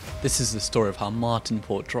This is the story of how Martin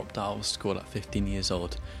Port dropped out of school at 15 years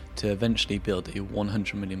old to eventually build a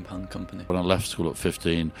 £100 million company. When I left school at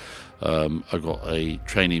 15, I got a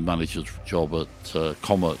trainee manager's job at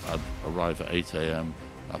Comet. I'd arrive at 8 a.m.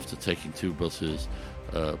 after taking 2 buses,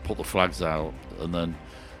 put the flags out, and then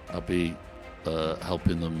I'd be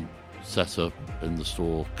helping them set up in the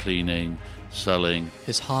store, cleaning, selling.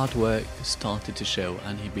 His hard work started to show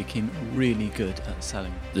and he became really good at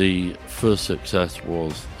selling. The first success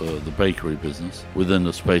was the bakery business. Within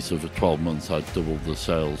the space of 12 months, I doubled the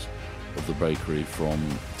sales of the bakery from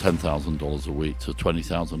 $10,000 a week to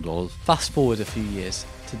 $20,000. Fast forward a few years,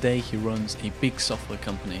 today he runs a big software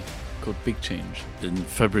company called Big Change. In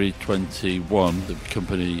February 21, the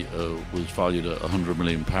company was valued at £100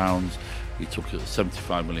 million. We took a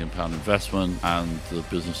 £75 million investment, and the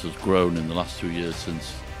business has grown in the last 2 years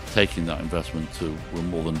since taking that investment to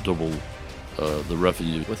more than double the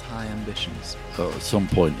revenue. With high ambitions, At some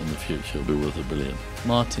point in the future, it'll be worth $1 billion.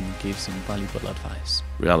 Martin gave some valuable advice.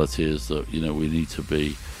 Reality is that, we need to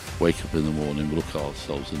wake up in the morning, we look at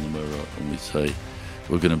ourselves in the mirror and we say,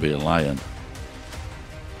 we're going to be a lion.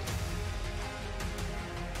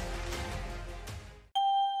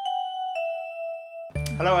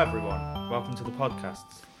 Hello everyone, welcome to the podcast.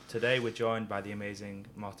 Today we're joined by the amazing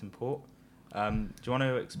Martin Port. Do you want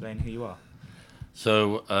to explain who you are?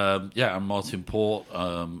 So, I'm Martin Port.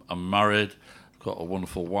 I'm married. I've got a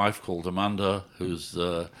wonderful wife called Amanda, who's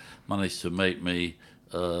managed to make me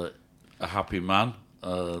a happy man,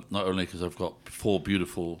 not only because I've got 4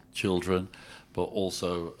 beautiful children, but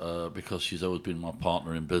also because she's always been my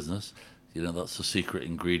partner in business. That's the secret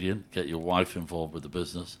ingredient. Get your wife involved with the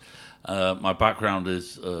business. My background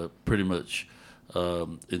is pretty much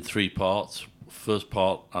in 3 parts. First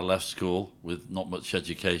part, I left school with not much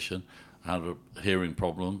education. I had a hearing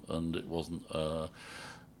problem and it wasn't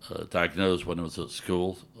diagnosed when I was at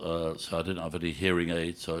school. So I didn't have any hearing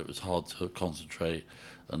aids, so it was hard to concentrate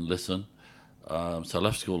and listen. So I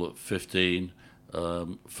left school at 15.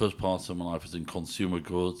 First part of my life was in consumer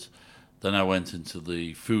goods. Then I went into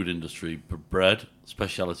the food industry, bread,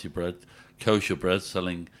 specialty bread, kosher bread,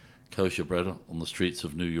 selling kosher bread on the streets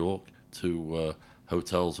of New York to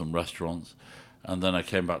hotels and restaurants. And then I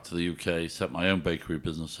came back to the UK, set my own bakery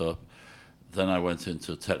business up. Then I went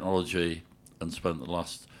into technology and spent the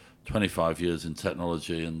last 25 years in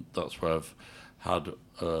technology, and that's where I've had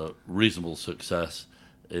reasonable success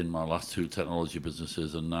in my last 2 technology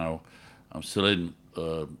businesses. And now I'm still in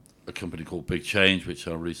a company called Big Change, which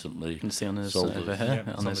I recently sold over here.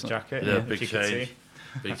 Yeah, on the jacket. Yeah, Big Change.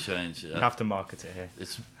 Big Change. You have to market it here.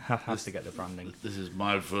 It's have to get the branding. This is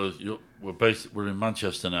my version. We're in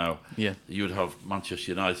Manchester now. Yeah. You would have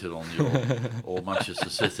Manchester United on your or Manchester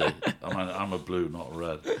City. I'm a blue, not a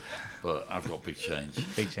red, but I've got Big Change.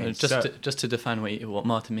 Big Change. Just to define what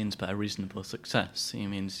Martin means by a reasonable success, he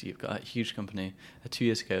means you've got a huge company. 2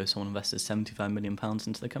 years ago, someone invested £75 million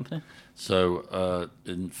into the company. So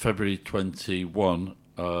in February 21,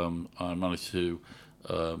 I managed to.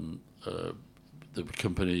 The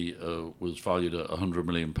company was valued at £100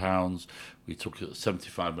 million. We took a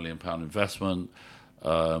 £75 million investment.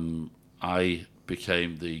 I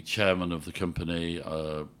became the chairman of the company.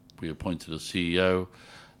 We appointed a CEO,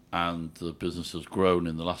 and the business has grown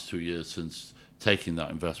in the last 2 years since taking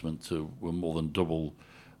that investment to more than double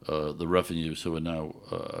the revenue. So we're now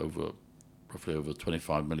roughly over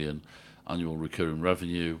 25 million annual recurring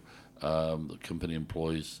revenue. The company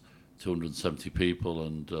employs 270 people,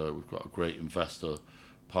 and we've got a great investor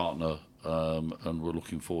partner, and we're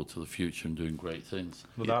looking forward to the future and doing great things.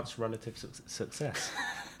 Well, that's relative success.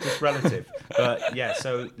 Just relative. But yeah,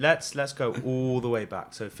 so let's go all the way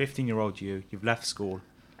back. So 15-year-old you've left school,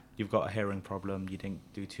 you've got a hearing problem, you didn't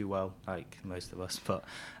do too well, like most of us, but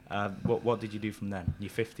what did you do from then? You're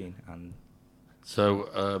 15, and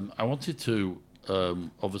so I wanted to,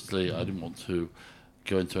 obviously I didn't want to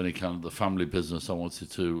go into any kind of the family business. I wanted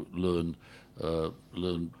to learn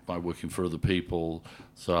by working for other people.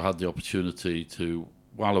 So I had the opportunity to,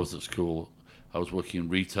 while I was at school, I was working in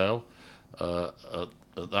retail.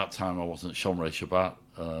 At that time I wasn't Shomrei Shabbat.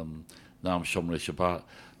 Now I'm Shomrei Shabbat,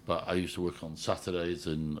 but I used to work on Saturdays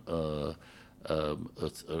in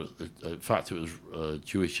fact it was a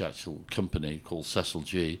Jewish actual company called Cecil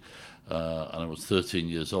G, and I was 13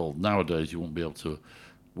 years old. Nowadays you won't be able to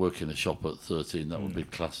work in a shop at 13. That would be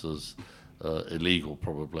classed as illegal,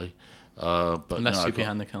 probably. But unless you're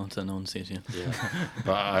behind the counter, no one sees you. Yeah.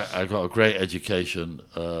 But I got a great education,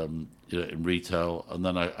 in retail, and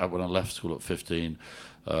then when I left school at 15,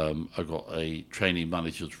 I got a trainee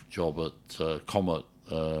manager's job at Comet,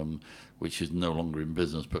 which is no longer in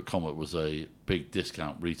business. But Comet was a big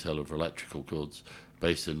discount retailer of electrical goods,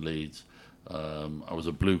 based in Leeds. I was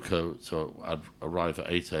a blue coat, so I'd arrive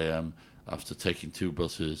at 8 a.m. after taking 2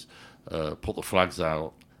 buses, put the flags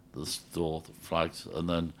out, the store, the flags, and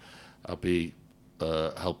then I'd be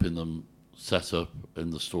helping them set up in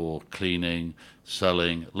the store, cleaning,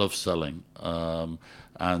 selling, love selling,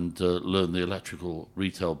 and learn the electrical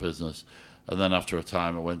retail business. And then after a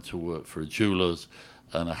time, I went to work for a jeweller's,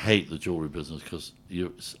 and I hate the jewellery business because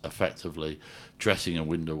you're effectively dressing a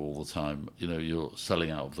window all the time. You know, you're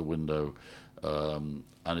selling out of the window, and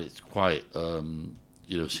it's quite,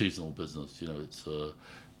 seasonal business. You know, it's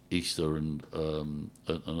Easter and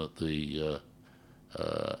at the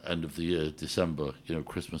end of the year, December,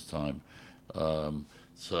 Christmas time. I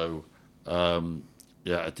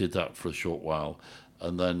did that for a short while.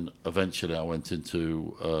 And then eventually I went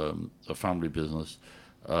into a family business,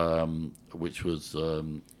 which was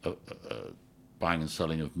buying and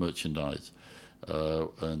selling of merchandise.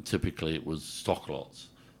 And typically it was stock lots.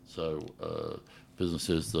 So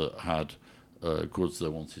businesses that had goods they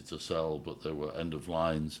wanted to sell, but they were end of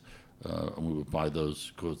lines, and we would buy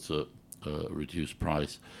those goods at a reduced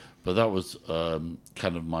price. But that was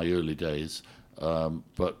kind of my early days.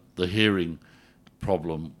 But the hearing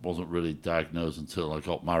problem wasn't really diagnosed until I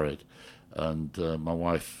got married, and my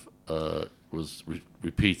wife was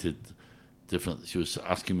repeated different. She was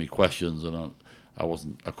asking me questions, and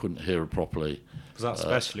I couldn't hear her properly. Was that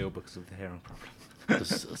especially or because of the hearing problem?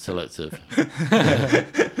 Selective.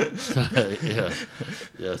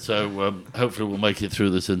 Yeah. So hopefully we'll make it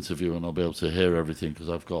through this interview, and I'll be able to hear everything because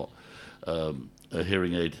I've got a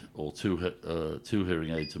hearing aid or two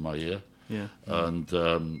hearing aids in my ear. Yeah.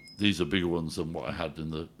 And these are bigger ones than what I had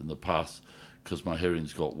in the past because my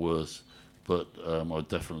hearing's got worse. But I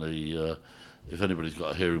definitely, if anybody's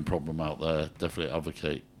got a hearing problem out there, definitely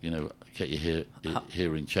advocate, get your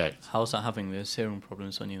hearing checked. How's that having those hearing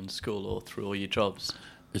problems when you're in school or through all your jobs?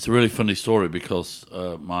 It's a really funny story because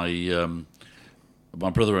my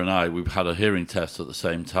brother and I, we've had a hearing test at the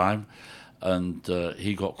same time, and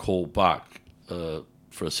he got called back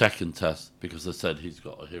for a second test because they said he's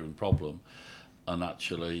got a hearing problem, and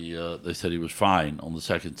actually they said he was fine on the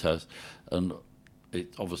second test, and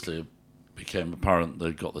it obviously became apparent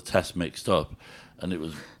they got the test mixed up, and it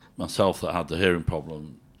was myself that had the hearing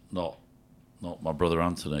problem, not my brother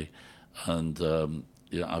Anthony, and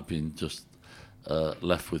I've been just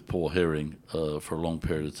left with poor hearing for a long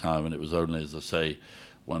period of time, and it was only, as I say,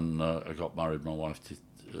 when I got married, my wife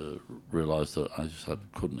realised that I just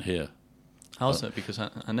couldn't hear. How's it? Because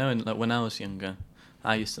I know when I was younger,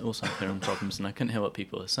 I used to also have hearing problems, and I couldn't hear what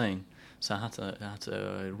people were saying, so I had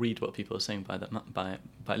to read what people were saying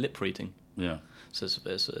by lip reading. Yeah. So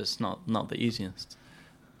it's not the easiest.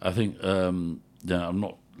 I think I'm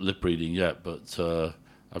not lip reading yet, but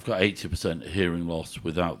I've got 80% hearing loss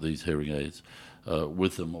without these hearing aids.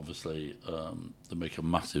 With them, obviously, they make a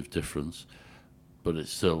massive difference, but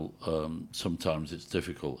it's still sometimes it's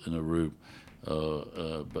difficult in a room.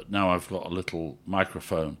 But now I've got a little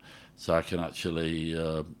microphone, so I can actually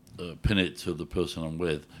pin it to the person I'm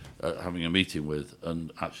with, having a meeting with,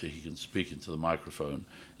 and actually he can speak into the microphone,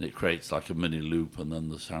 and it creates like a mini loop, and then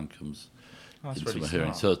the sound comes into really my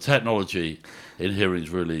hearing. smart. So technology in hearing is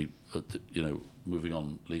really, moving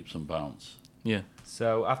on leaps and bounds. Yeah.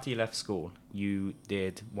 So after you left school, you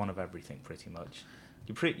did one of everything pretty much.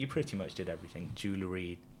 You pretty much did everything: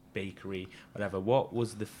 jewellery, bakery, whatever. What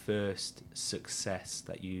was the first success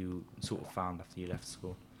that you sort of found after you left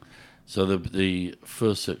school? So the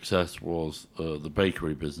first success was the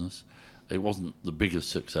bakery business. It wasn't the biggest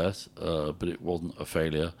success, but it wasn't a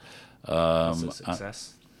failure. That's a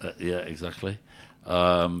success. Yeah, exactly.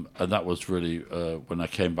 And that was really when I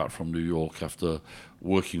came back from New York after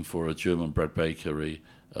working for a German bread bakery,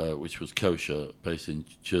 which was kosher, based in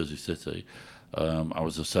Jersey City. I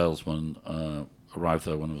was a salesman, arrived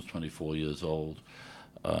there when I was 24 years old.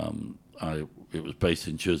 It was based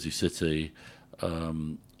in Jersey City,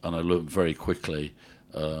 and I learned very quickly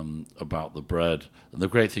about the bread. And the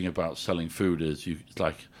great thing about selling food is you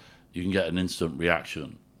can get an instant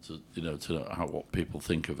reaction to what people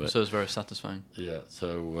think of it. So it's very satisfying. Yeah.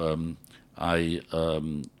 So I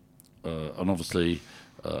and obviously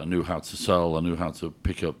I knew how to sell. I knew how to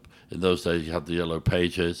pick up. In those days, you had the yellow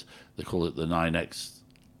pages. They call it the 9X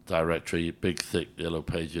directory, big, thick yellow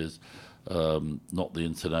pages, not the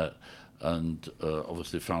internet. And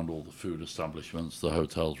obviously found all the food establishments, the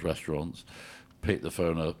hotels, restaurants, picked the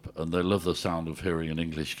phone up, and they love the sound of hearing an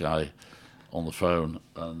English guy on the phone.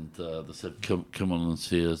 And they said, come on and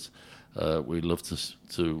see us. We'd love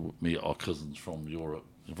to meet our cousins from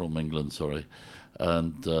England, sorry.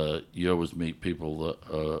 And you always meet people that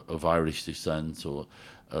are of Irish descent,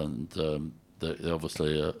 and they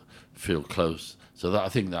obviously feel close. So that I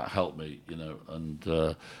think that helped me,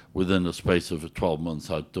 and within the space of 12 months,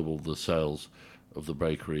 I doubled the sales of the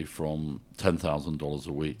bakery from $10,000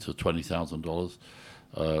 a week to $20,000.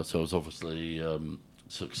 So it was obviously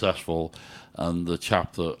successful. And the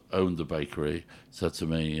chap that owned the bakery said to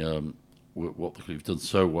me, "You've done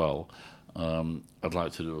so well. I'd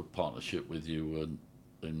like to do a partnership with you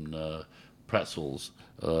in pretzels.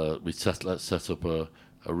 Let's set up a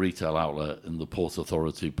retail outlet in the Port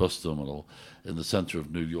Authority bus terminal in the centre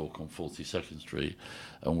of New York on 42nd Street,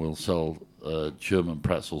 and we'll sell German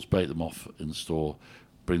pretzels, bake them off in store,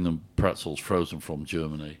 bring them pretzels frozen from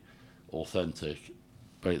Germany, authentic,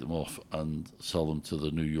 bake them off and sell them to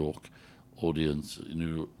the New York audience,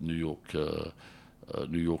 New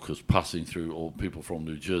Yorkers passing through, or people from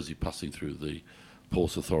New Jersey passing through the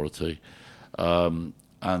Port Authority, and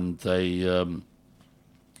they."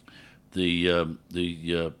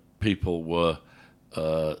 The people were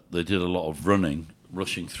they did a lot of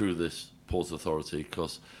rushing through this Port Authority,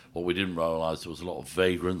 because what we didn't realise, there was a lot of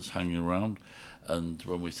vagrants hanging around, and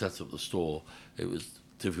when we set up the store, it was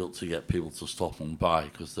difficult to get people to stop and buy,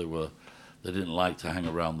 because they didn't like to hang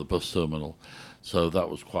around the bus terminal, so that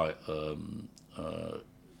was quite a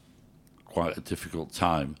difficult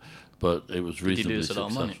time. But it was reasonably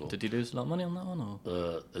successful. Did you lose a lot of money on that one? Or?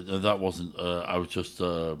 That wasn't. I was just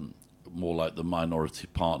more like the minority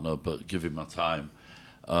partner, but giving my time.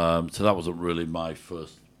 So that wasn't really my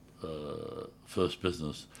first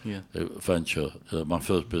business venture. My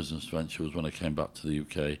first business venture was when I came back to the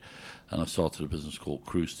UK, and I started a business called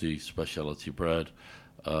Krusty Specialty Bread.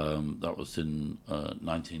 That was in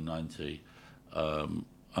 1990, and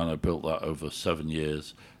I built that over 7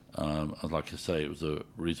 years. And like I say, it was a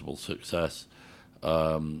reasonable success,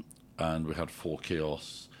 and we had 4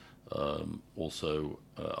 kiosks, also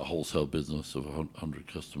a wholesale business of 100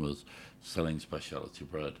 customers selling specialty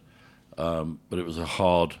bread. But it was a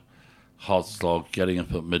hard slog, getting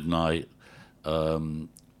up at midnight,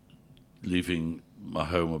 leaving my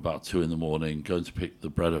home about 2 a.m, going to pick the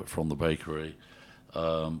bread up from the bakery,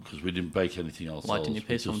 because we didn't bake anything else. Why didn't you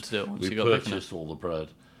pay someone to do it once you got We purchased all the bread.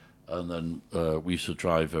 And then we used to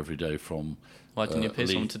drive every day from. Why didn't you pay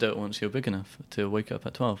someone to do it once you were big enough to wake up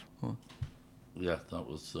at 12? Or? Yeah, that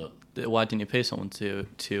was. Why didn't you pay someone to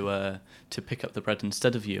pick up the bread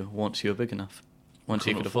instead of you once you were big enough? Once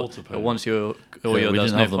you could afford to pay. Once you were, we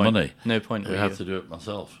didn't have the money. No point. I had to do it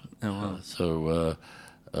myself. Oh wow. So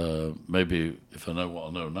maybe if I know what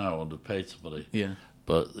I know now, I'd have paid somebody. Yeah.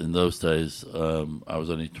 But in those days, I was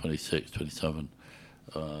only 26, 27.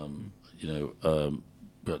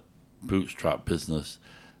 But bootstrap business,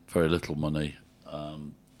 very little money,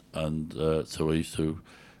 and so I used to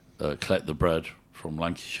collect the bread from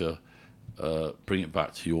Lancashire, bring it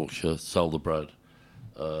back to Yorkshire, sell the bread,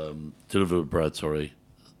 deliver the bread,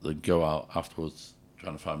 then go out afterwards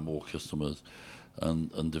trying to find more customers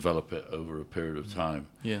and develop it over a period of time.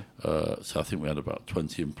 Yeah. So I think we had about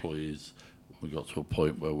 20 employees when we got to a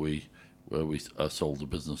point where we sold the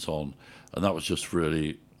business on, and that was just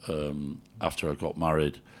really after I got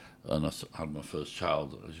married and I had my first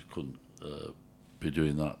child. I just couldn't be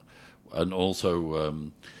doing that, and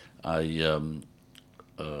also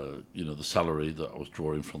the salary that I was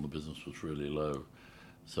drawing from the business was really low,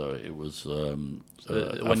 so it was. When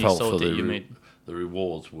I you felt sold for it, the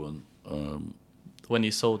rewards weren't. When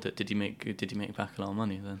you sold it, did you make back a lot of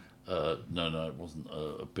money then? No, it wasn't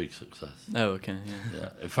a big success. Oh, okay,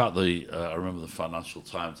 Yeah. In fact, I remember the Financial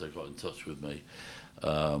Times. They got in touch with me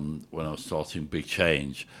when I was starting Big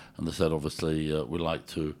Change, and they said, obviously,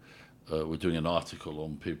 we're doing an article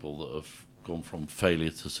on people that have gone from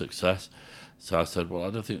failure to success. So I said, well, I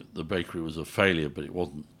don't think the bakery was a failure, but it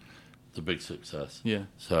wasn't the big success. Yeah.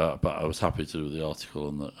 So, but I was happy to do the article,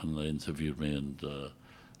 and they interviewed me, and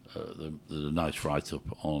they did a nice write-up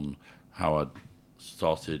on how I'd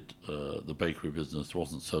started the bakery business. It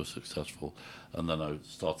wasn't so successful, and then I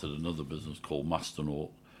started another business called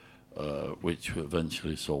Masternaut, which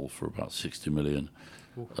eventually sold for about 60 million.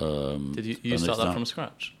 Did you start that from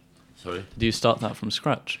scratch? Sorry? Did you start that from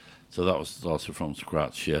scratch? So that was started from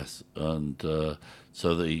scratch, yes. And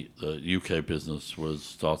so the UK business was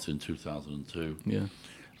started in 2002. Yeah.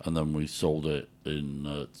 And then we sold it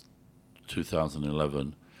in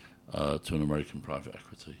 2011 to an American private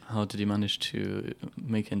equity. How did you manage to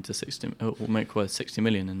make worth 60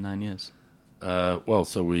 million in 9 years?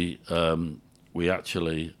 So we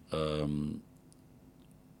actually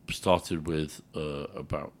started with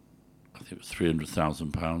about, I think it was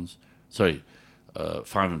 £300,000. Sorry,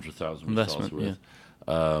 500,000 investment, with,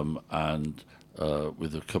 and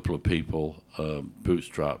with a couple of people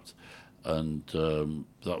bootstrapped, and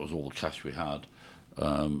that was all the cash we had.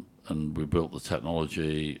 And we built the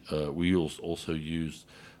technology. We also used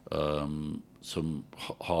some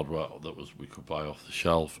hardware that we could buy off the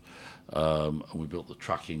shelf, and we built the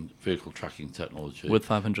vehicle tracking technology With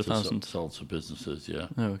 500,000? to sell to businesses. Yeah.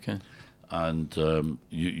 Oh, okay. And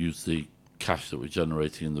you use the cash that we're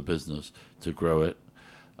generating in the business to grow it.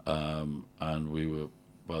 And we were,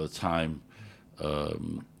 by the time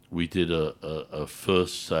we did a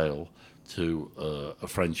first sale to a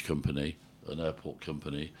French company, an airport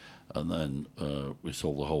company, and then we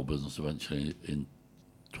sold the whole business eventually in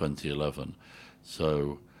 2011.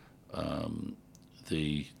 So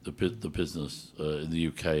the business in the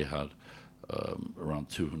UK had around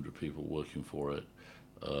 200 people working for it.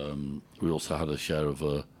 We also had a share of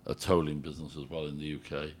a tolling business as well in the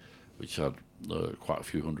UK, which had quite a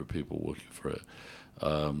few hundred people working for it.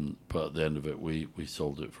 But at the end of it, we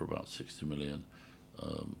sold it for about 60 million,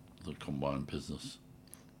 the combined business.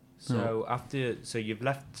 So you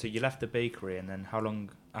left the bakery, and then how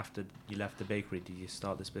long after you left the bakery did you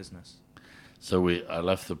start this business? So I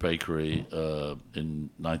left the bakery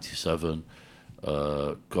in '97,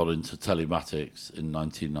 got into telematics in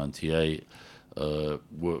 1998,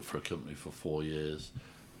 worked for a company for 4 years,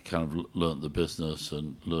 kind of learnt the business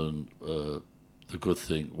and learned the good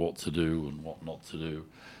thing, what to do and what not to do,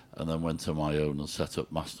 and then went on my own and set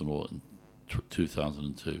up Masternaut in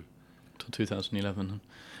 2002. Till 2011.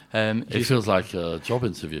 It feels like a job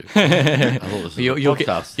interview. I thought this was a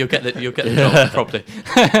podcast. You'll get the job properly.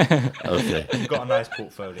 Okay. You've got a nice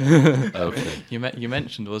portfolio. Okay. You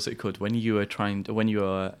mentioned, was it good, when you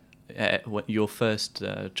were your first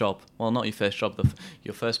job, well, not your first job,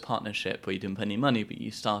 your first partnership where you didn't put any money, but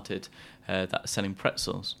you started that selling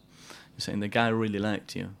pretzels. You're saying the guy really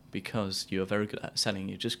liked you because you were very good at selling.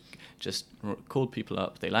 You just called people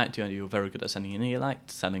up, they liked you, and you were very good at selling. And you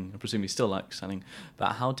liked selling. I presume you still like selling.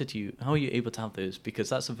 But how are you able to have those?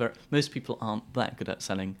 Because most people aren't that good at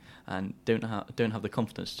selling and don't have the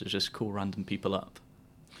confidence to just call random people up.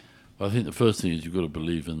 Well, I think the first thing is you've got to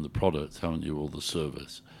believe in the product, haven't you, or the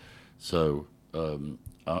service. So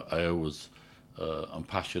I always I'm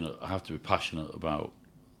passionate. I have to be passionate about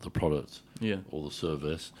the product or the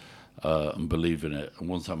service and believe in it. And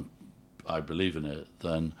once I believe in it,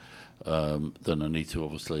 then I need to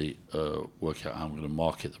obviously work out how I'm going to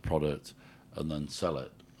market the product and then sell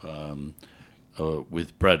it.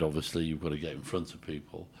 With bread, obviously, you've got to get in front of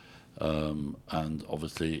people. And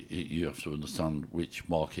obviously, you have to understand which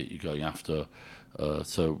market you're going after.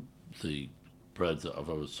 So the bread that I've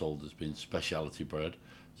always sold has been specialty bread.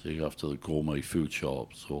 So you go after the gourmet food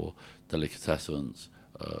shops or delicatessens,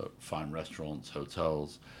 fine restaurants,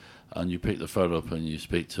 hotels. And you pick the phone up and you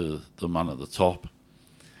speak to the man at the top.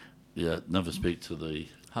 Yeah, never speak to the...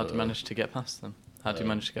 How do you manage to get past them? How do you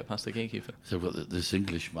manage to get past the gatekeeper? So I've got this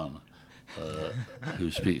English man who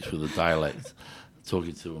speaks with a dialect,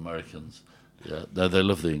 talking to Americans. Yeah, they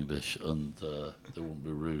love the English and they won't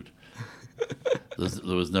be rude.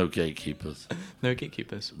 There was no gatekeepers. No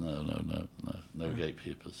gatekeepers? No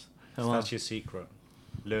gatekeepers. Oh, wow. That's your secret.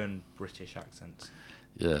 Learn British accents.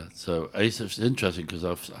 Yeah, so it's interesting because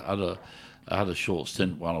I had a short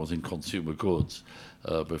stint while I was in consumer goods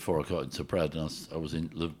before I got into bread, and I was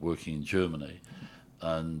working in Germany,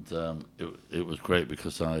 and it was great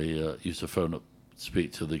because I used to phone up,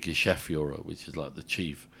 speak to the Geschäftsführer, which is like the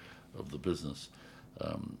chief of the business.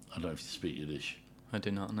 I don't know if you speak Yiddish. I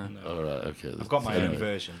do not know. No. All right, okay. I've got my own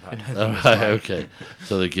version. All right, okay.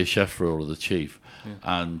 So the Geschäftsführer, or the chief,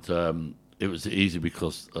 and it was easy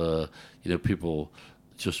because people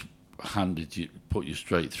just put you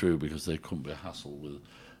straight through because they couldn't be a hassle with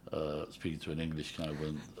speaking to an English guy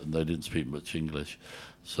and they didn't speak much English.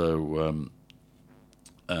 So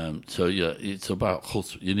yeah, it's about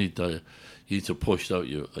chutzpah. You need to push, don't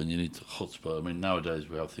you? And you need to chutzpah. I mean, nowadays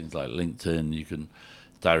we have things like LinkedIn. You can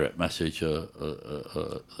direct message a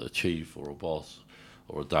chief or a boss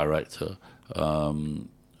or a director. But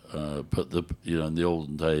in the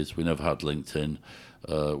olden days, we never had LinkedIn.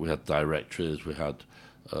 We had directories. We had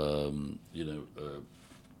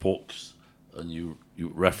books, and you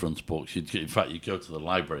reference books. In fact, you go to the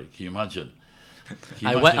library. Can you imagine?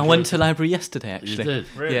 I went to the library yesterday, actually. You did?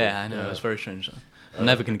 Really? Yeah, I know. It was very strange. I'm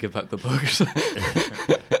never going to give back the books.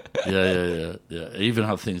 Yeah. I even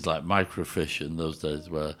had things like microfiche in those days,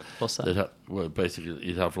 where What's that? where basically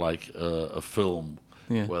you'd have like a film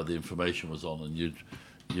where the information was on, and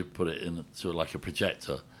you'd put it into like a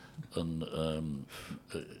projector, and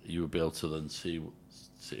you would be able to then see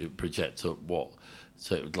it project up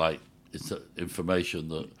so it would like it's information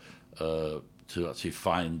that to actually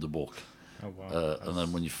find the book. Oh, wow. And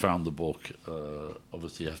then when you found the book,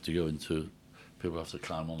 obviously you have to go into, people have to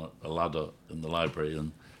climb on a ladder in the library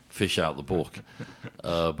and fish out the book.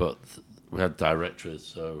 But we had directories,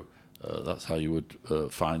 so that's how you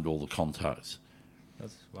would find all the contacts.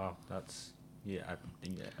 Wow. That's yeah.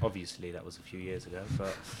 Obviously, that was a few years ago,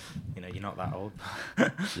 but you're not that old.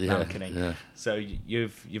 No, I'm kidding. Yeah. So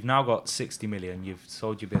you've now got 60 million. You've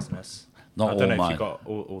sold your business. Not I don't all know mine. if you got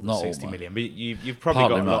all the Not all 60 mine. million, but you've probably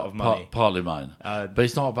got a lot of money. Partly mine. But But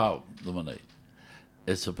it's not about the money.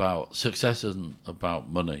 It's about success. Isn't about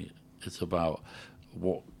money. It's about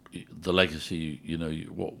what the legacy.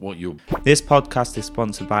 What you. This podcast is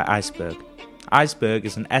sponsored by Iceberg. Iceberg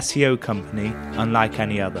is an SEO company unlike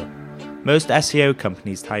any other. Most SEO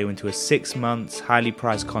companies tie you into a 6 months, highly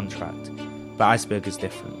priced contract, but Iceberg is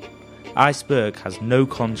different. Iceberg has no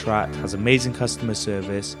contract, has amazing customer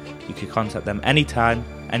service. You can contact them anytime,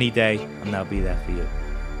 any day, and they'll be there for you.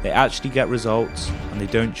 They actually get results, and they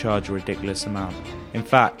don't charge a ridiculous amount. In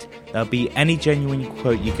fact, they'll beat any genuine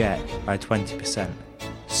quote you get by 20%.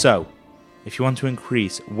 So, if you want to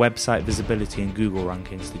increase website visibility in Google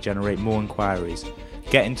rankings to generate more inquiries,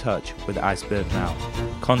 get in touch with Iceberg now.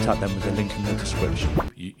 Contact them with a link in the description.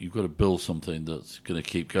 You've got to build something that's going to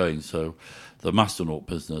keep going. So, the Masternaut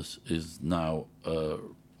business is now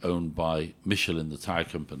owned by Michelin, the tyre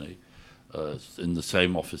company, in the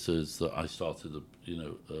same offices that I started.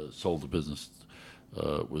 Sold the business.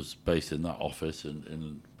 Was based in that office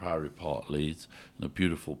in Priory Park, Leeds, in a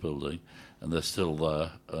beautiful building, and they're still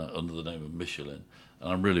there under the name of Michelin.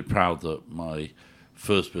 And I'm really proud that my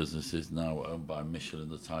first business is now owned by Michelin,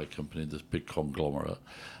 the tyre company, this big conglomerate,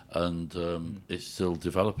 and it's still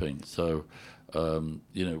developing. So,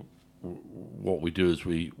 what we do is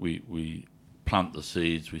we plant the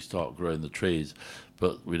seeds, we start growing the trees,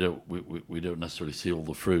 but we don't necessarily see all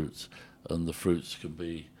the fruits, and the fruits can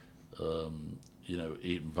be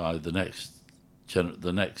eaten by the next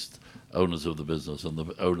owners of the business and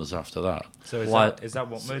the owners after that. So is that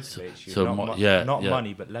what motivates you? So not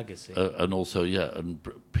money, but legacy. And also,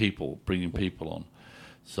 bringing people on.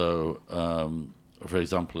 So, for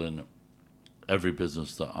example, in every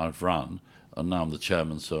business that I've run, and now I'm the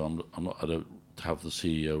chairman, so I don't have the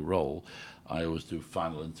CEO role. I always do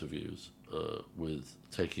final interviews with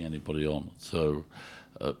taking anybody on. So,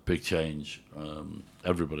 big change.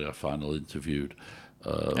 Everybody I final interviewed.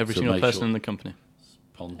 Every single person in the company.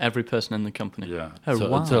 Every person in the company. Yeah. Oh, so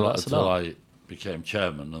wow. Until I became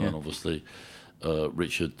chairman, and then obviously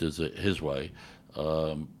Richard does it his way.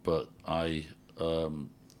 But I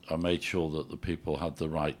made sure that the people had the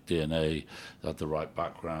right DNA, they had the right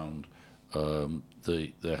background.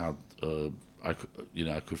 They had I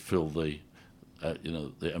could feel the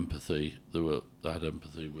empathy. They had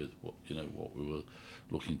empathy with what we were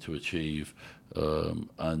looking to achieve,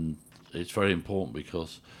 and it's very important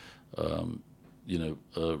because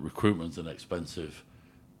recruitment's expensive.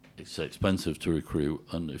 It's expensive to recruit,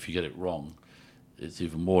 and if you get it wrong, it's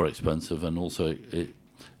even more expensive, and also it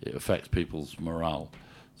affects people's morale.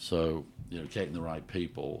 So getting the right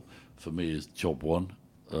people for me is job one.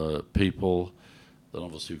 People, then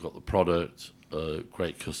obviously we've got the product,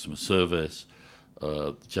 great customer service,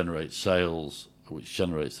 generates sales, which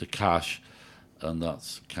generates the cash, and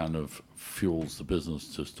that's kind of fuels the business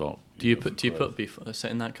to start. Do you put before, so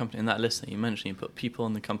in that company, in that list that you mentioned, you put people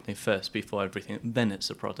in the company first before everything, then it's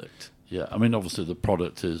a product? Yeah, I mean, obviously the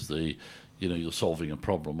product is you're solving a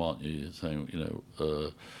problem, aren't you? You're saying,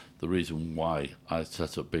 the reason why I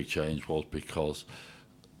set up Big Change was because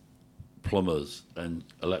plumbers and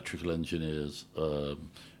electrical engineers,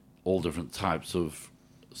 all different types of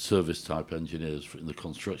service type engineers in the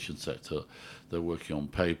construction sector, they're working on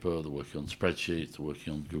paper, they're working on spreadsheets, they're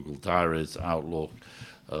working on Google Diaries, Outlook,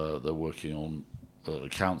 they're working on an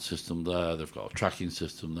account system there, they've got a tracking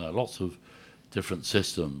system there, lots of different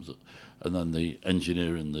systems, and then the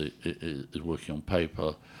engineer is working on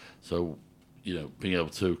paper. So, being able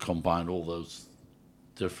to combine all those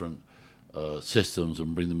different systems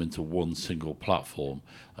and bring them into one single platform,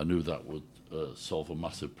 I knew that would solve a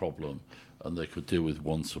massive problem, and they could deal with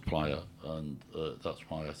one supplier, and that's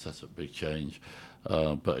why I set up Big Change.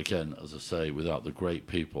 But again, as I say, without the great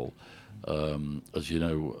people, as you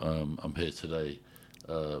know, I'm here today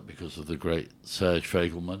because of the great Serge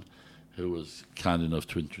Fagelman, who was kind enough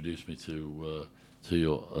to introduce me to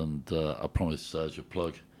you, and I promised Serge a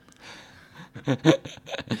plug.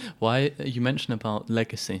 Why you mentioned about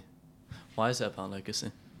legacy? Why is it about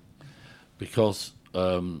legacy? Because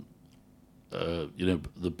the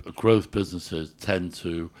growth businesses tend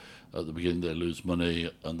to, at the beginning, they lose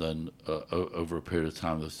money, and then over a period of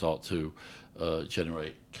time, they start to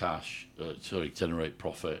generate cash, generate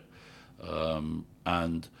profit.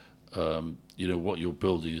 and what you're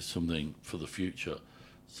building is something for the future,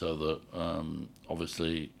 so that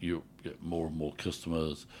obviously you get more and more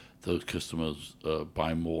customers. Those customers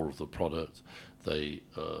buy more of the product. They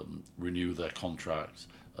renew their contracts,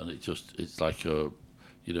 and it's like you're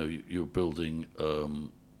building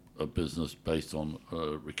a business based on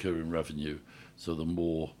recurring revenue. So the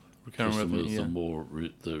more Recurring customers, revenue, yeah. the more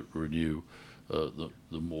they renew, the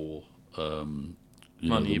more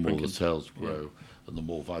Money the you bring more the in. sales grow, and the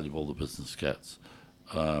more valuable the business gets.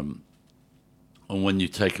 And when you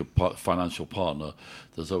take a financial partner,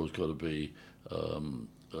 there's always got to be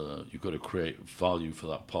you've got to create value for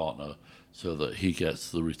that partner so that he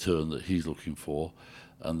gets the return that he's looking for.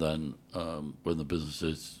 And then when the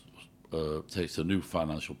business takes a new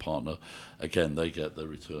financial partner, again, they get the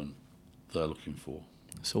return they're looking for.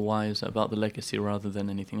 So why is it about the legacy rather than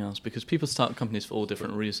anything else? Because people start companies for all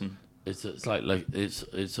different reasons. The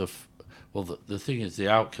thing is, the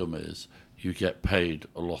outcome is you get paid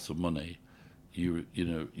a lot of money. You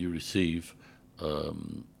receive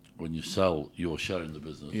when you sell your share in the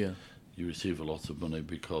business. Yeah. You receive a lot of money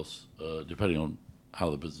because depending on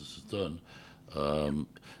how the business is done,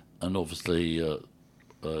 and obviously,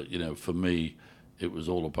 for me, it was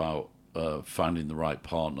all about finding the right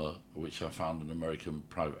partner, which I found an American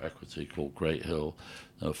private equity called Great Hill,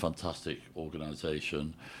 a fantastic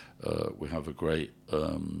organisation. We have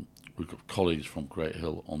we've got colleagues from Great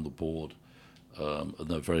Hill on the board, and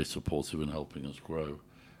they're very supportive in helping us grow.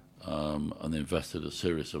 And they invested a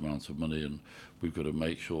serious amount of money, and we've got to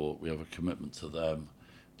make sure we have a commitment to them,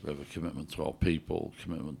 we have a commitment to our people,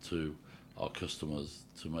 commitment to our customers,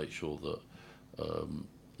 to make sure that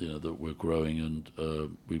that we're growing and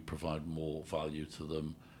we provide more value to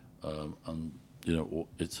them, and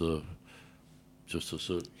it's just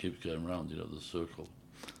a keeps going round, the circle.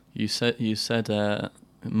 You said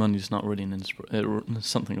money's not really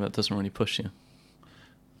something that doesn't really push you.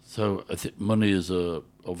 So I think money is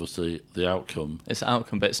obviously the outcome. It's an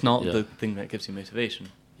outcome, but it's not the thing that gives you motivation.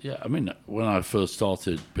 Yeah, I mean, when I first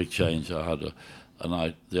started Big Change, I had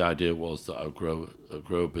the idea was that I'd grow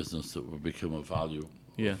a business that would become a value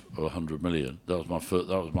of 100 million. That was my first.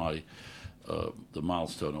 That was my the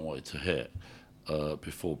milestone I wanted to hit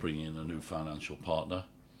before bringing in a new financial partner.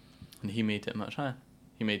 And he made it much higher.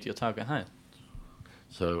 He made your target higher.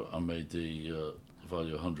 So I made the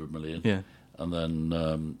value 100 million. Yeah. And then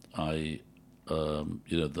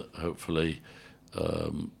hopefully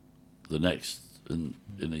the next in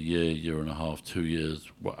a year and a half, 2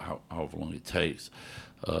 years, however long it takes,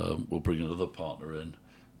 we'll bring another partner in,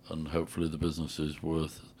 and hopefully the business is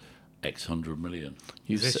worth X 100 million.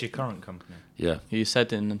 Is this your current company? Yeah. You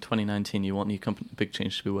said in 2019 you want your company, Big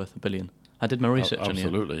Change, to be worth $1 billion. I did my research on you.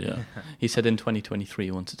 Absolutely, yeah. He said in 2023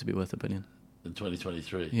 you wanted to be worth $1 billion. In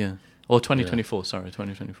 2023? Yeah. Or 2024, sorry,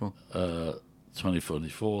 2024.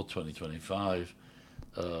 2024, 2025,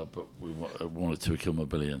 but we want it to become $1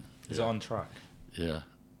 billion. Is it on track? Yeah.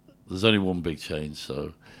 There's only one Big Change,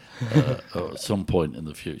 so at some point in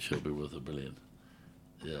the future it'll be worth $1 billion.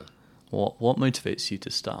 Yeah. What motivates you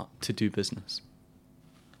to do business?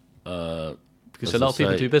 Because as a lot I of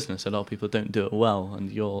people say- do business, a lot of people don't do it well,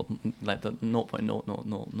 and you're like the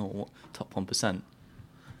 0.000 top 1%.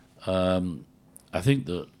 I think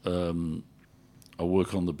that I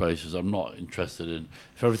work on the basis I'm not interested in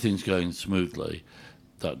if everything's going smoothly.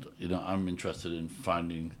 That I'm interested in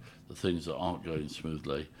finding the things that aren't going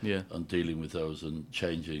smoothly, and dealing with those and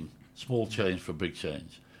changing small change for big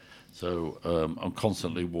change. So I'm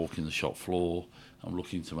constantly walking the shop floor. I'm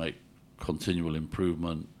looking to make continual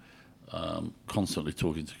improvement. Constantly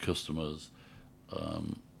talking to customers.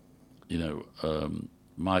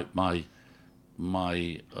 My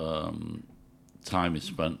time is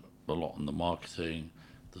spent a lot on the marketing,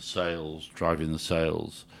 the sales, driving the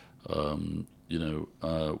sales.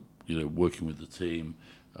 Working with the team.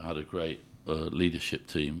 I had a great leadership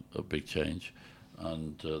team at Big Change,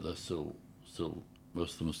 and they're still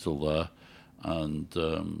most of them are still there, and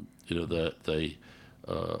they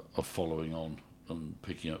are following on and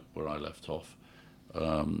picking up where I left off. As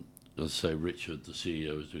I say, Richard, the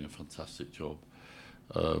CEO, is doing a fantastic job.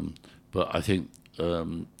 But I think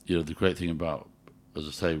the great thing about, as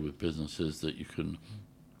I say, with business is that you can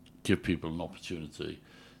give people an opportunity.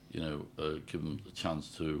 Give them the chance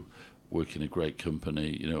to work in a great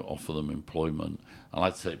company. Offer them employment. I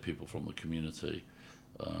like to take people from the community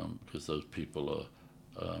because those people are,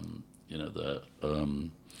 they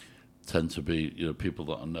tend to be, people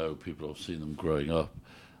that I know, people I've seen them growing up.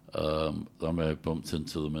 I may have bumped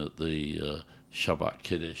into them at the Shabbat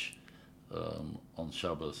Kiddush on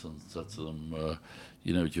Shabbos and said to them,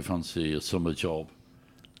 do you fancy a summer job?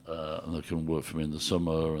 and they come work for me in the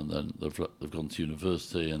summer, and then they've gone to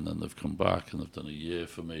university, and then they've come back and they've done a year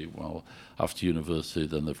for me. Well, after university,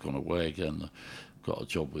 then they've gone away again, got a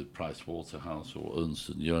job with Price Waterhouse or Ernst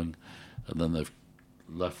and Young, and then they've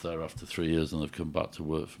left there after 3 years, and they've come back to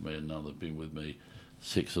work for me, and now they've been with me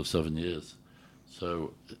 6 or 7 years.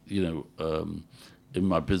 So, in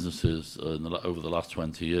my businesses over the last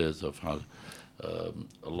 20 years, I've had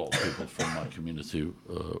a lot of people from my community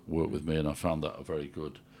work with me, and I found that a very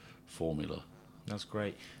good formula. That's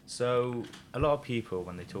great. So a lot of people,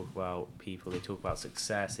 when they talk about people, they talk about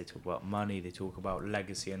success, they talk about money, they talk about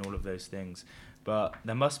legacy and all of those things. But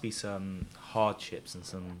there must be some hardships and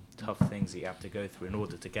some tough things that you have to go through in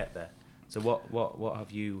order to get there. So what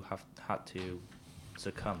have you had to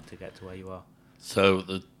succumb to get to where you are? So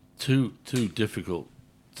the two difficult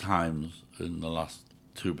times in the last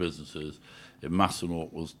two businesses in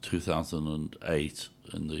Massonaught was 2008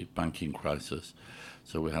 in the banking crisis.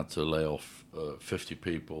 So we had to lay off 50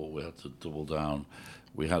 people. We had to double down.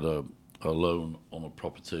 We had a loan on a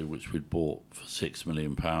property which we'd bought for £6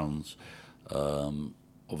 million.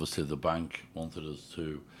 Obviously, the bank wanted us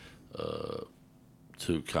to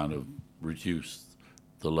kind of reduce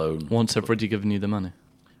the loan. Once I've already given you the money.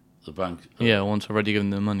 The bank. Once I've already given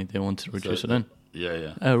them the money, they want to reduce it in.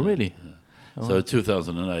 Yeah. Oh, really? Yeah. Oh, So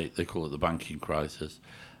 2008, they call it the banking crisis.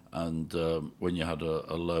 And when you had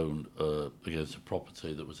a loan against a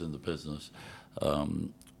property that was in the business,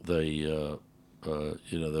 they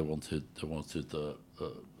wanted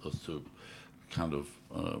us to kind of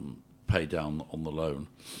pay down on the loan.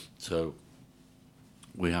 So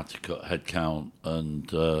we had to cut headcount,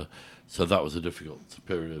 and so that was a difficult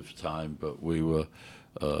period of time. But we were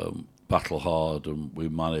battle hard, and we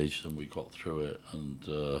managed, and we got through it, and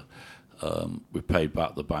we paid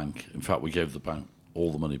back the bank. In fact, we gave the bank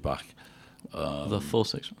all the money back. the full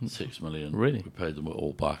 6 months. 6 million. Really? We paid them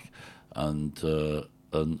all back, and so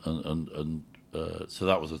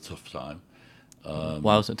that was a tough time.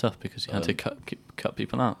 Why was it tough? Because you had to cut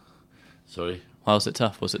people out. Sorry. Why was it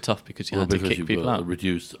tough? Was it tough because you had to kick you've people got out? a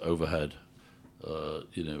reduced overhead.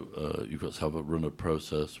 You've got to have a run-up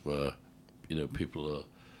process where people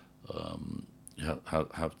are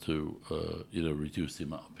have to reduce the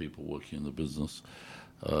amount of people working in the business,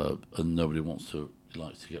 and nobody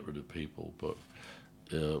likes to get rid of people, but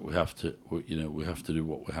we have to do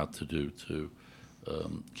what we had to do to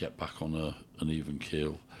get back on an even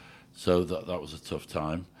keel. So that was a tough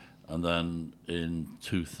time. And then in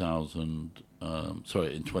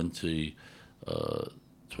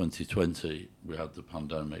 2020, we had the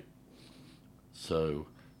pandemic. So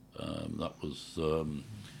that was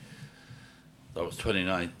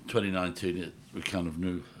 2019. We kind of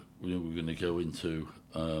knew we were going to go into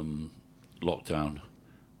lockdown,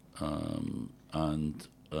 and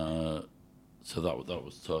so that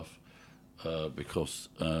was tough because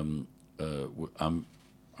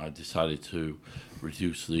I decided to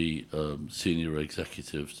reduce the senior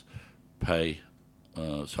executives' pay,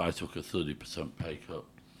 so I took a 30% pay cut,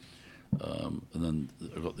 and then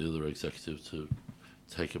I got the other executives to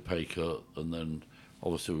take a pay cut, and then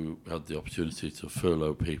obviously we had the opportunity to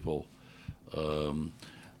furlough people, and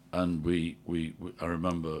I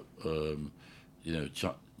remember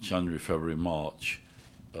January, February, March,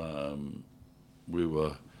 we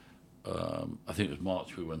were I think it was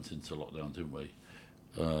March we went into lockdown, didn't we?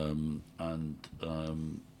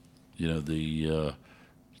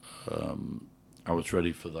 I was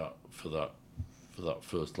ready for that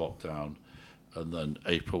first lockdown, and then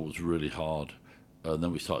April was really hard, and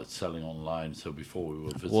then we started selling online. So before we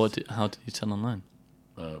were How did you sell online?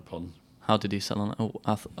 Pardon? How did you sell online? Oh,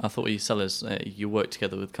 I thought what you sell is you work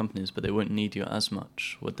together with companies, but they wouldn't need you as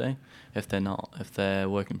much, would they? If they're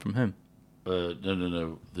working from home.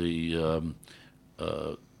 No.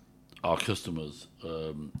 Our customers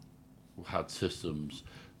had systems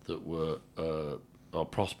that were our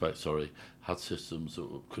prospects. Had systems that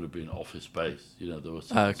could have been office based. There were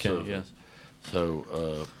servers. Yeah.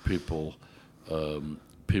 So people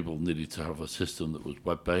needed to have a system that was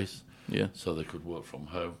web based. Yeah. So they could work from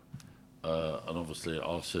home. And obviously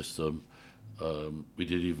our system, we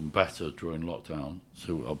did even better during lockdown.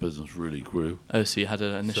 So our business really grew. Oh, so you had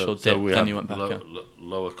an initial dip, so then you went back up.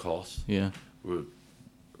 Lower costs. Yeah. We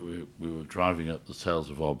were driving up the sales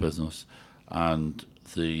of our business, and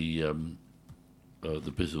the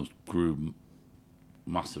business grew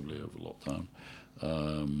massively over lockdown.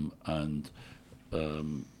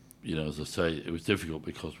 As I say, it was difficult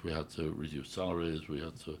because we had to reduce salaries, we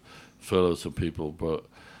had to furlough some people, but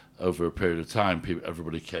over a period of time,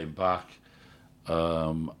 everybody came back,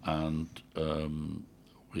 and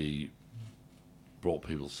we brought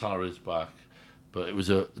people's salaries back. but it was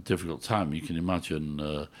a difficult time. You can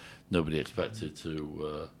imagine nobody expected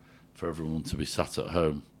for everyone to be sat at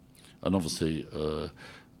home, and obviously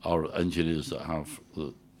our engineers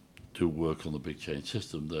that do work on the big chain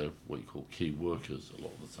system, they're what you call key workers a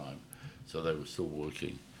lot of the time, so they were still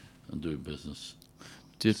working and doing business.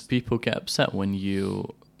 Did people get upset when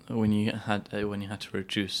you had to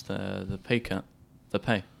reduce the pay?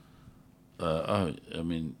 I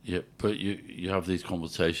mean, yeah, but you have these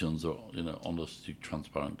conversations, or honest,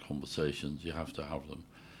 transparent conversations. You have to have them.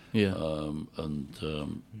 Yeah.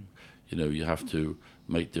 You have to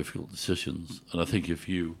make difficult decisions. And I think if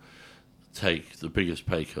you take the biggest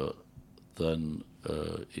pay cut, then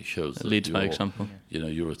it shows that leads by example.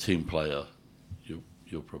 You're a team player.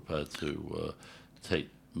 You're prepared to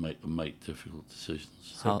make difficult decisions.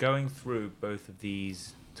 So going through both of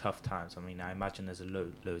these tough times, I mean, I imagine there's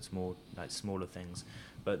loads more like smaller things,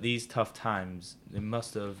 but these tough times, it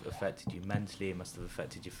must have affected you mentally. It must have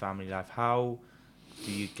affected your family life. How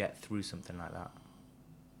do you get through something like that?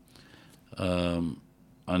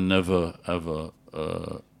 I never ever.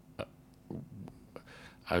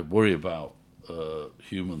 I worry about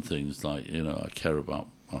human things like I care about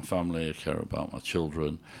my family. I care about my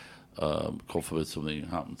children. God forbid something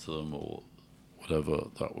happened to them or whatever,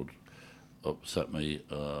 that would upset me.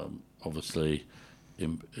 Obviously,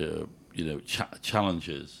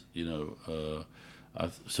 challenges. I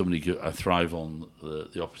thrive on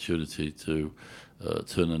the opportunity to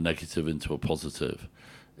turn a negative into a positive.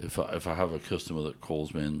 If I have a customer that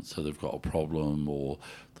calls me and says they've got a problem or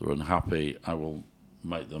they're unhappy, I will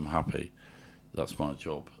make them happy. That's my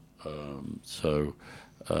job.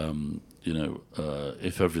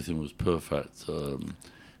 If everything was perfect,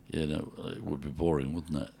 it would be boring,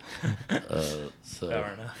 wouldn't it?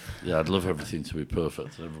 Fair enough. Yeah, I'd love everything to be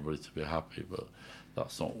perfect and everybody to be happy, but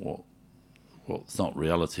that's not what's not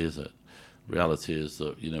reality, is it? Reality is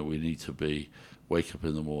that we need to wake up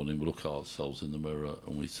in the morning, we look at ourselves in the mirror,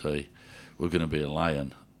 and we say we're going to be a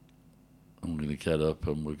lion, and we're going to get up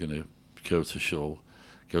and we're going to go to shul,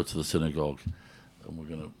 go to the synagogue, and we're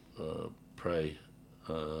going to pray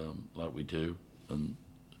like we do, and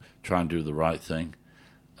try and do the right thing,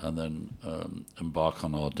 and then embark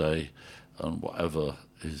on our day, and whatever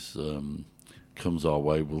comes our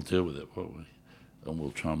way, we'll deal with it, won't we? And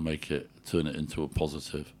we'll try and turn it into a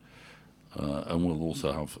positive, and we'll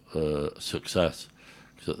also have success,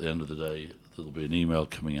 because at the end of the day there'll be an email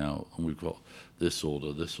coming out, and we've got this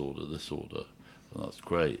order, this order, this order, and that's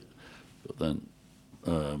great. But then,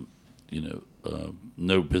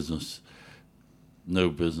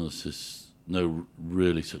 no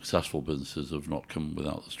really successful businesses have not come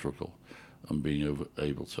without the struggle, and being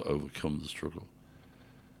able to overcome the struggle.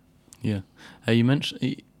 Yeah, you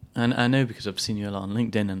mentioned, and I know because I've seen you a lot on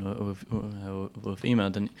LinkedIn and we've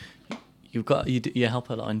emailed, and you help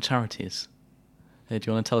a lot in charities. Do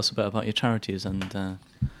you want to tell us a bit about your charities and?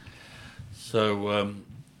 So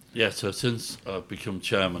since I've become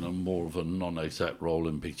chairman and more of a non-exec role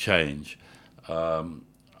in Big Change,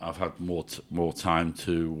 I've had more time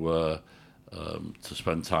to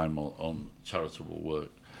spend time on charitable work.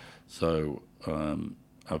 So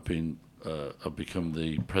I've become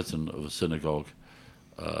the president of a synagogue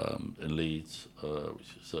in Leeds,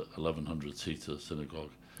 which is a 1,100-seater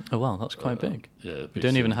synagogue. Oh wow, that's quite big. Yeah, we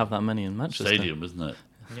don't even have that many in Manchester. Stadium, isn't it?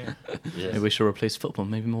 Yeah. Yes. Maybe we should replace football.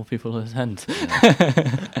 Maybe more people will attend.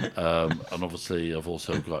 Yeah. And obviously, I've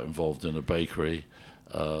also got involved in a bakery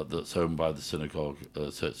that's owned by the synagogue.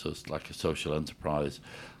 So it's like a social enterprise,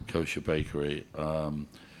 kosher bakery. And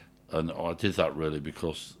I did that really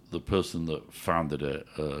because the person that founded it,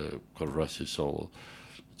 God rest his soul,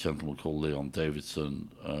 a gentleman called Leon Davidson,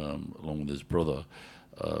 along with his brother,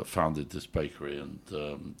 founded this bakery, and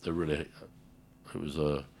they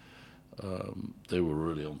were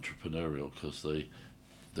really entrepreneurial, because they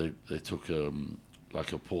took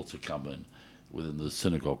like a porta cabin within the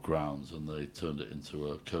synagogue grounds, and they turned it into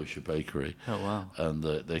a kosher bakery. Oh wow! And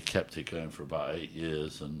they kept it going for about 8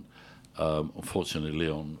 years, and unfortunately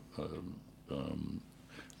Leon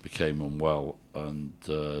became unwell, and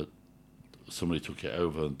somebody took it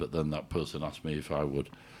over. But then that person asked me if I would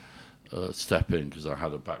step in, because I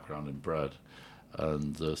had a background in bread,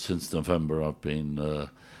 and since November I've been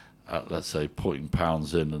let's say putting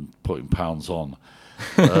pounds in and putting pounds on.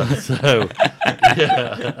 No,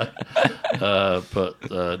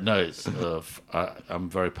 it's I'm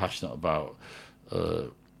very passionate about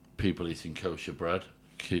people eating kosher bread,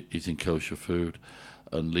 eating kosher food,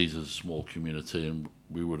 and Leeds is a small community, and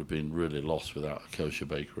we would have been really lost without a kosher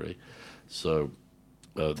bakery. So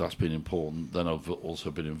that's been important. Then I've also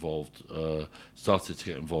been started to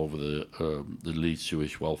get involved with the Leeds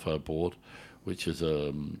Jewish Welfare Board, which is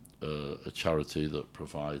a charity that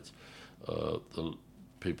provides the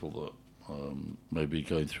people that may be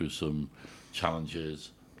going through some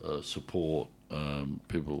challenges, support,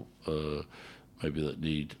 people maybe that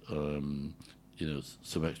need some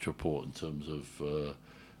extra support in terms of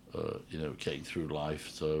getting through life.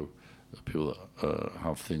 So people that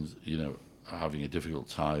have things, having a difficult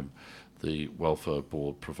time, the welfare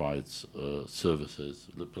board provides services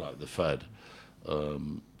like the Fed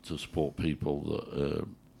to support people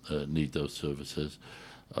that need those services,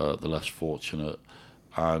 the less fortunate.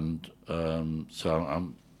 And so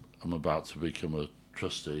I'm about to become a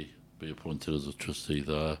trustee, be appointed as a trustee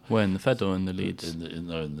there. Where, in the Fed or in the Leeds? In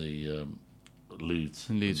the Leeds.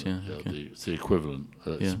 In Leeds, yeah. Okay. It's the equivalent.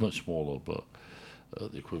 It's Yeah. much smaller, but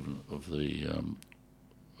the equivalent of the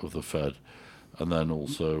Fed. And then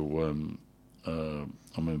also I'm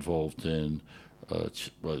involved in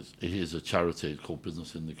it is a charity. It's called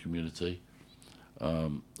Business in the Community,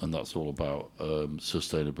 and that's all about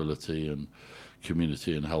sustainability and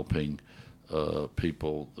community and helping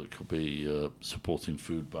people that could be supporting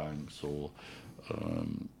food banks or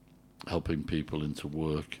helping people into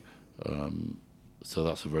work. So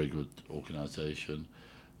that's a very good organisation,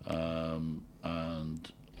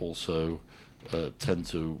 and also tend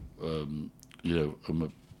to I'm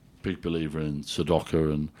a big believer in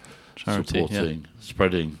Sudoku and Charity, supporting,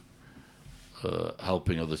 spreading,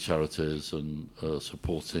 helping other charities and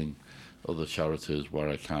supporting other charities where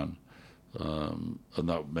I can. And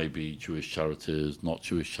that may be Jewish charities, not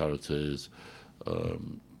Jewish charities,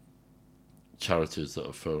 charities that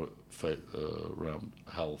are around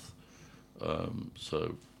health.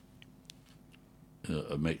 So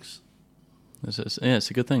a mix. It's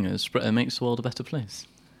a good thing. It makes the world a better place.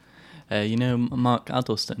 Mark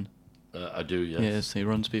Addleston? I do, yes. Yes, he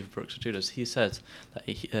runs Beaverbrook Studios. He said that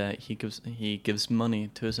he gives money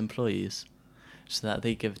to his employees so that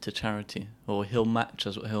they give to charity, or he'll match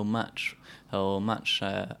how much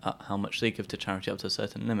they give to charity up to a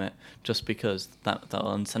certain limit, just because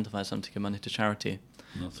that'll incentivize them to give money to charity.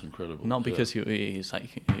 That's incredible. Not because he's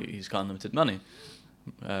got unlimited money,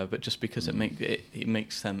 but just because it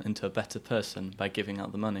makes them into a better person by giving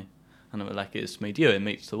out the money. And like it's made you, it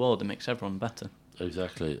makes the world, it makes everyone better.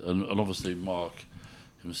 Exactly, and obviously Mark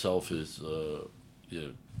himself is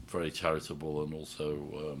very charitable, and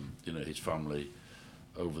also his family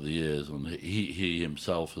over the years, and he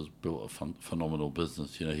himself has built a phenomenal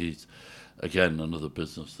business. He's again another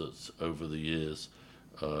business that's over the years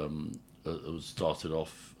it was started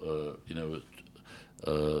off in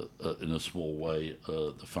a small way,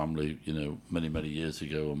 the family many years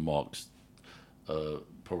ago, and Mark's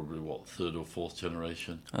probably third or fourth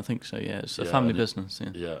generation. I think so. Yeah, it's a family business.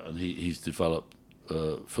 Yeah. Yeah, and he's developed,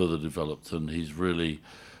 further developed, and he's really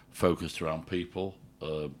focused around people.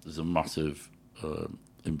 There's a massive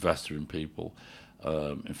investor in people.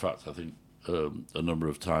 In fact, I think a number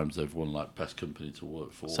of times they've won like best company to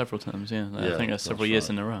work for. Several times, yeah. I think that's several years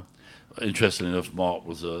in a row. Interestingly enough, Mark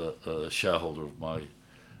was a shareholder of my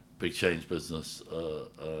Big Change business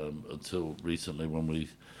until recently, when we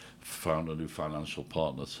found a new financial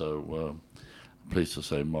partner. So I'm pleased to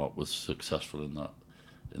say Mark was successful in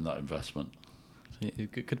that investment. You're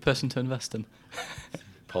a good person to invest in.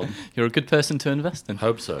 Pardon? You're a good person to invest in.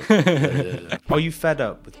 Hope so. Yeah. Are you fed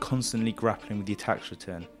up with constantly grappling with your tax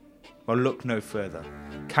return? Well, look no further.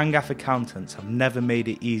 Cangaff accountants have never made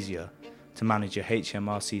it easier to manage your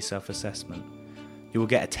HMRC self-assessment. You will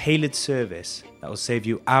get a tailored service that will save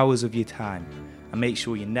you hours of your time and make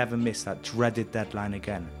sure you never miss that dreaded deadline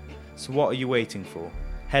again. So what are you waiting for?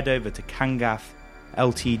 Head over to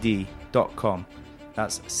cangaffltd.com.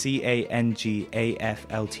 That's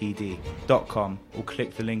CANGAFLTD.com, or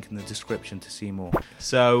click the link in the description to see more.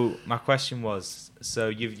 So my question was, so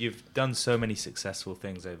you've done so many successful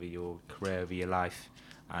things over your career, over your life,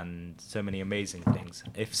 and so many amazing things.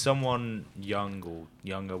 If someone young or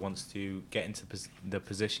younger wants to get into the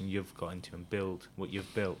position you've got into and build what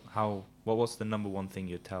you've built, what's the number one thing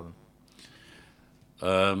you'd tell them?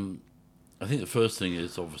 I think the first thing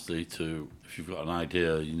is obviously if you've got an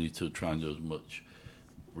idea, you need to try and do as much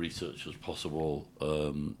research as possible.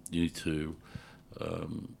 You need to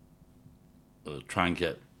try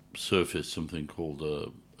and surface something called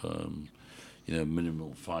a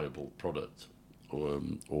minimal viable product,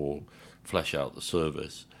 or flesh out the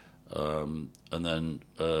service, and then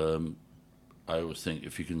I always think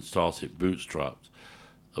if you can start it bootstrapped,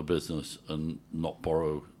 a business, and not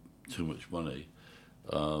borrow too much money,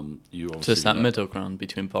 you obviously. So it's that middle ground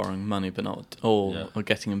between borrowing money but not, or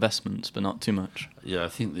getting investments but not too much. Yeah, I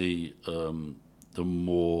think the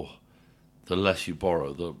less you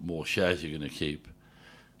borrow, the more shares you're going to keep,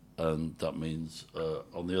 and that means,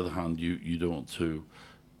 on the other hand, you don't want to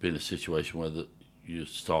be in a situation where you're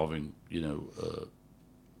starving,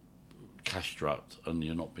 cash strapped, and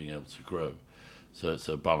you're not being able to grow. So it's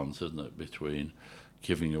a balance, isn't it, between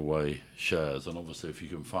giving away shares, and obviously if you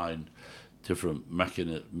can find different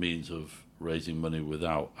means of raising money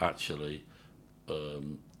without actually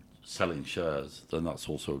selling shares, then that's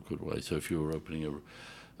also a good way. So if you were opening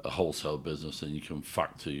a wholesale business and you can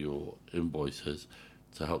factor your invoices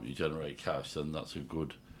to help you generate cash, then that's a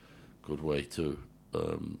good way to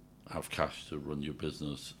have cash to run your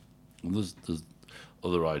business. And there's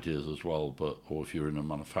other ideas as well, or if you're in a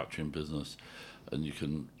manufacturing business and you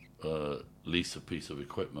can lease a piece of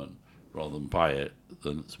equipment rather than buy it,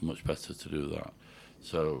 then it's much better to do that.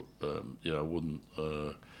 So I wouldn't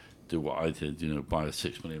do what I did, buy a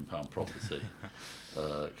 £6 million property,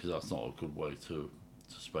 because that's not a good way to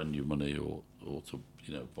spend your money or to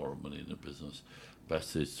borrow money in a business.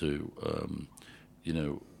 Best is to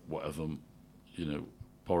whatever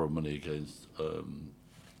borrow money against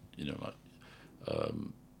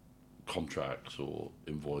contracts or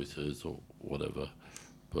invoices or whatever,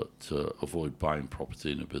 but avoid buying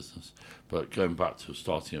property in a business. But going back to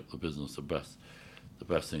starting up the business, the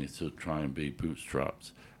best thing is to try and be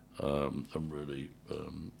bootstrapped, and really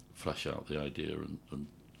flesh out the idea and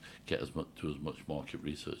get as much market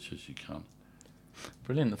research as you can.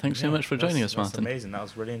 Brilliant. Thanks so much for joining us, Martin. That's amazing. That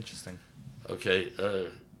was really interesting. Okay,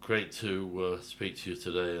 great to speak to you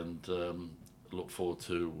today, and look forward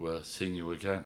to seeing you again.